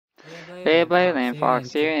Hey,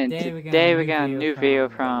 LandFox here, and today we got a new video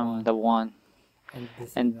from the one,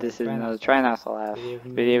 and this is another Try Not to Laugh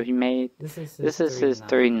video he made. This is his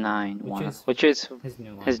 39 one, which is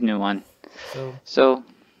his new one. So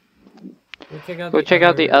go check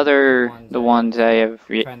out the ones I have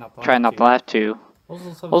Try Not to Laugh to.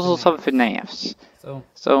 Also some FNAFs.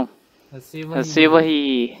 So let's see what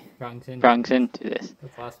he brings into this.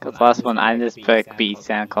 Cause last one I just put beat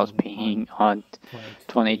Santa Claus being on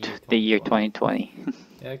the year 2020.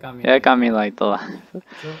 Yeah, it got me like the laugh.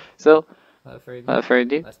 So without further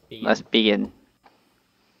ado, let's begin.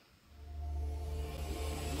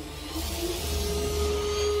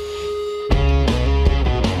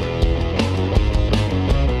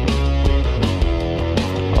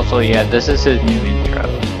 Also, yeah, this is his new intro.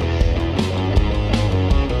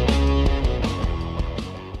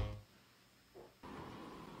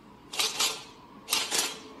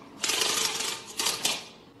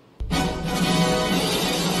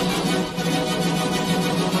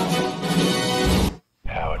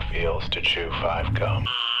 How it feels to chew 5 gum.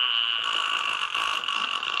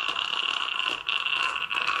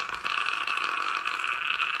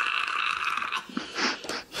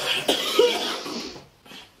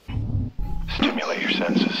 Stimulate your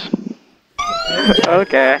senses.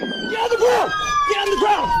 Okay. Get on the ground! Get on the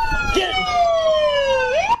ground! Get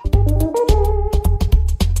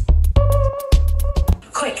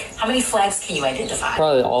Quick, how many flags can you identify?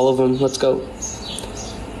 Probably all of them. Let's go.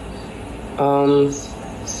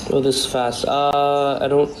 Oh, this is fast. I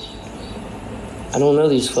don't know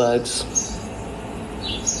these flags.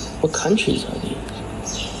 What countries are these?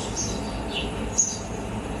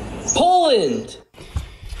 Poland!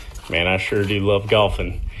 Man, I sure do love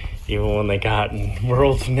golfing, even when they got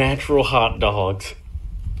world's natural hot dogs.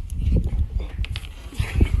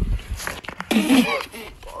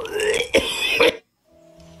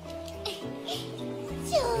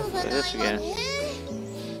 This again.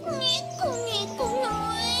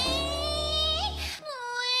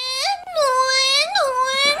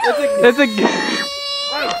 That's a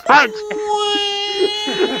punch.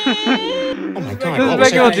 Oh my god, This what is was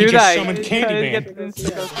Michael that? He do just that. summoned Candyman.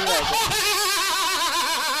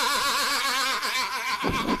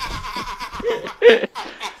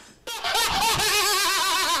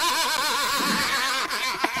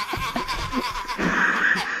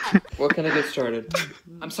 What can I get started?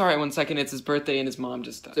 I'm sorry, 1 second, it's his birthday and his mom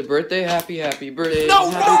just died. It's a birthday, happy birthday.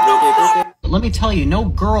 But let me tell you, no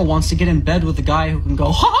girl wants to get in bed with a guy who can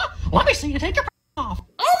go, ha! Let me see you take your off.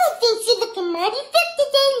 I don't think she's looking mighty fit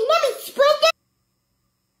today. Let me spread that.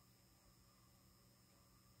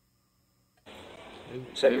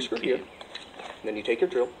 Set your screw here. Then you take your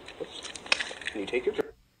drill. Oops. And you take your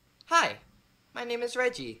drill. Hi, my name is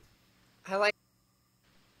Reggie.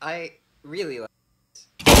 I really like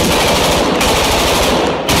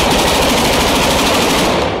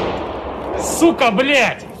Сука,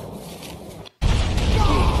 блядь!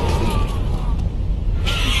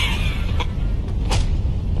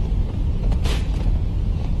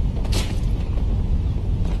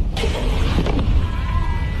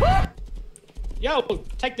 Yo,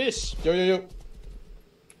 take this. Yo.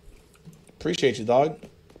 Appreciate you, dog.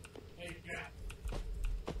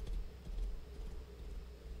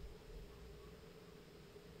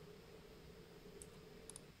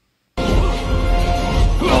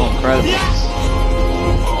 Oh, incredible.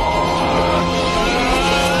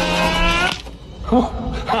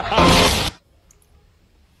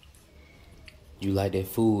 You like that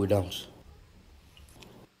food, don't you?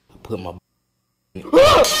 I put my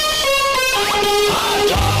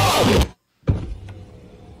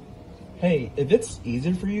Hey, if it's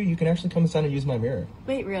easier for you, you can actually come inside and use my mirror.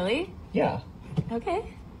 Wait, really? Yeah.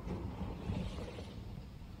 Okay.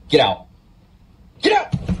 Get out. Get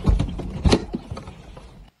out!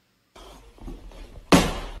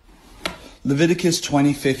 Leviticus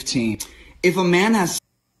 20:15. If a man has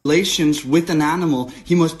relations with an animal,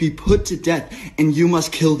 he must be put to death, and you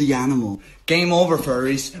must kill the animal. Game over,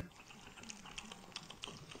 furries.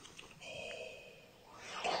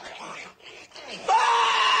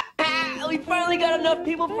 We finally got enough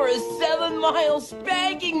people for a 7-mile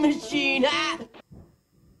spanking machine!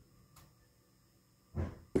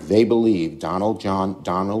 They believe Donald John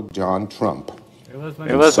Trump It was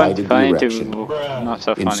incited the funny to erection, not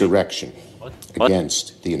so funny. insurrection What?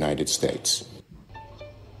 against the United States.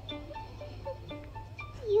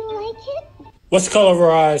 You like it? What's the color of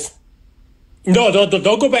her eyes? No, don't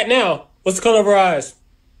go back now. What's the color of her eyes?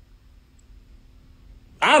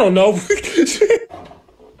 I don't know.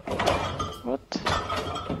 What?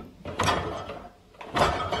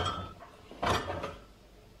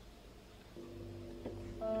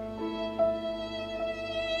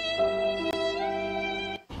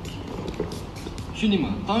 兄弟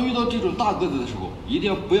们，当遇到这种大个子的时候，一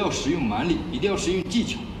定不要使用蛮力，一定要使用技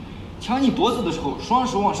巧。抢你脖子的时候，双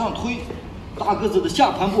手往上推，大个子的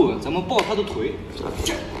下盘不稳，咱们抱他的腿。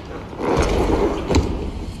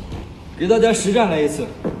给大家实战来一次。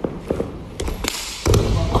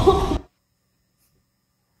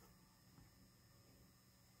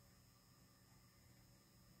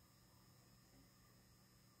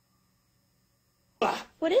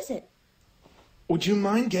What is it? Would you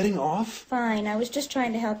mind getting off? Fine, I was just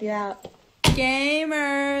trying to help you out.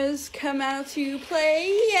 Gamers, come out to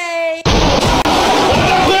play, yay!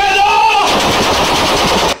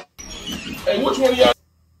 Hey, which one of y'all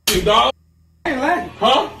dog? Hey, Latin.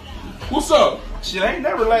 Huh? What's up? Shit, I ain't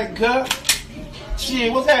never Latin, cut.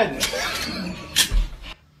 Shit, what's happening?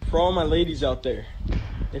 For all my ladies out there,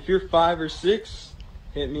 if you're 5 or 6,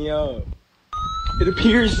 hit me up. It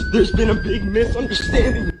appears there's been a big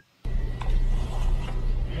misunderstanding.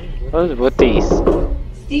 What is with these?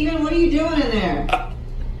 Steven, what are you doing in there?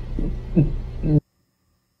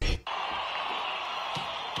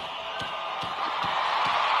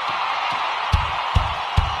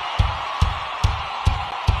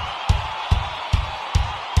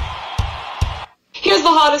 Here's the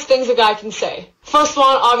hottest things a guy can say. First one,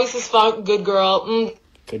 obvious as fuck, good girl.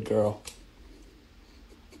 Good girl.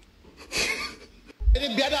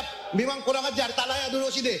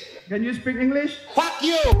 Can you speak English? Fuck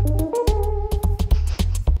you!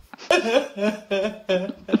 I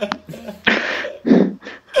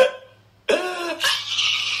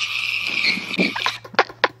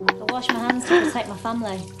wash my hands to protect my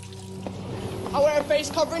family. I wear a face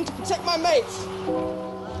covering to protect my mates.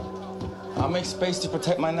 I make space to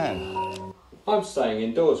protect my nan. I'm staying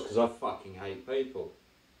indoors because I fucking hate people.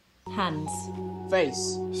 Hands.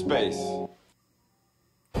 Face. Space.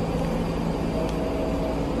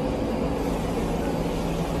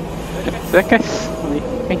 That guy's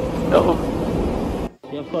sleeping. No.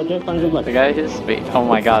 The guy is sleeping. Oh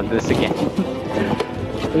my god, this again.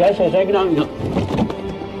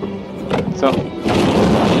 So.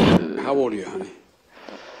 How old are you, honey?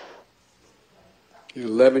 You're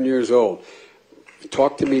 11 years old.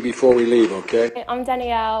 Talk to me before we leave, okay? I'm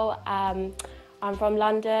Danielle. I'm from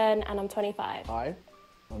London and I'm 25. Hi,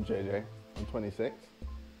 I'm JJ. I'm 26.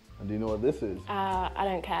 And do you know what this is? I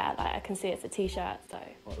don't care. Like, I can see it's a t-shirt, so.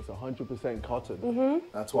 Well, it's 100% cotton. Mm-hmm.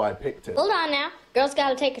 That's why I picked it. Hold on now. Girls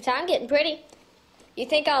gotta take her time getting pretty. You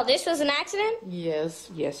think all this was an accident?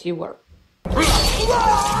 Yes, yes, you were.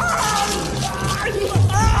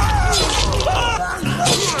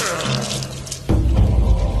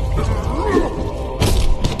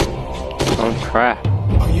 Oh crap.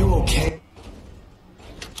 Are you okay?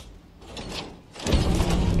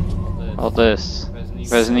 All this.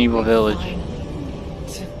 Resident Evil Village.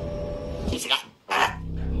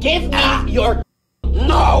 Give me your...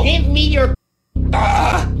 No! Give me your...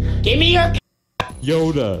 Give me your...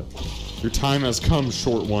 Yoda, your time has come,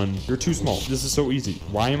 short one. You're too small. This is so easy.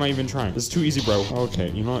 Why am I even trying? This is too easy, bro. Okay,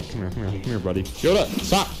 you know what? Come here, come here, come here, buddy. Yoda,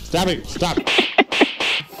 stop! Stop it! Stop!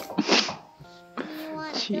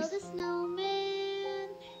 Build a snowman.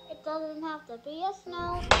 It doesn't have to be a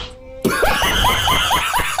snowman.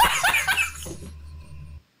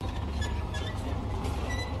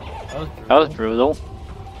 That was brutal.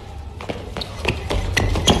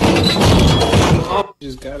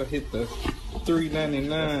 Just gotta hit the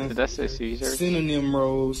 $3.99. Did that say Caesar? Synonym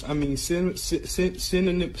rows. I mean synonym.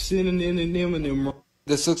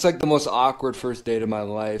 This looks like the most awkward first date of my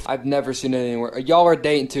life. I've never seen it anywhere. Y'all are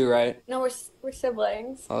dating too, right? No, we're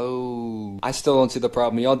siblings. Oh, I still don't see the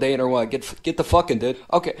problem. Y'all dating or what? Get the fucking, dude.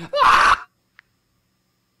 Okay.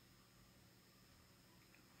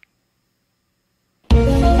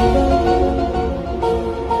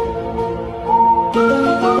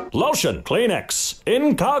 Lotion, Kleenex,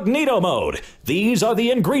 incognito mode. These are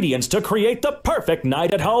the ingredients to create the perfect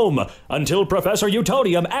night at home. Until Professor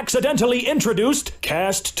Utonium accidentally introduced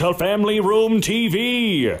Cast to Family Room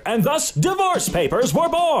TV. And thus, divorce papers were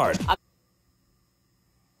born.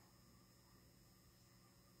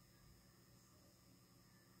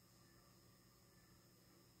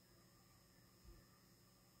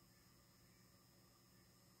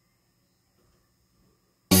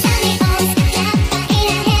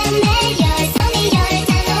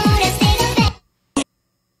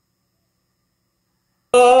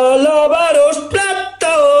 ¡Lavar los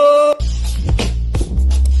platos!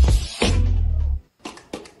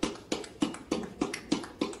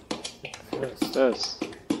 What's this?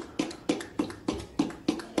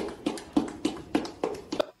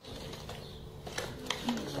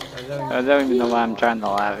 I don't even know why I'm trying to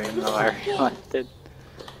laugh, even though I already laughed it.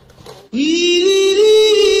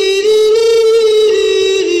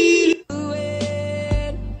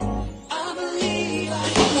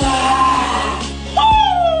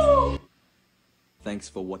 Thanks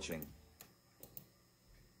for watching.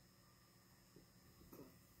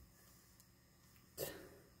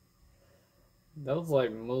 That's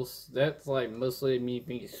like mostly me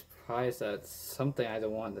being surprised at something I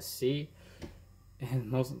don't want to see, and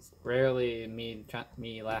most rarely me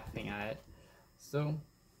laughing at it. So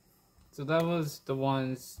that was the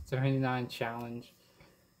 179 challenge.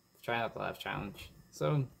 Try not to laugh challenge.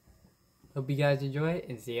 So hope you guys enjoy it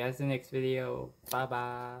and see you guys in the next video. Bye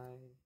bye.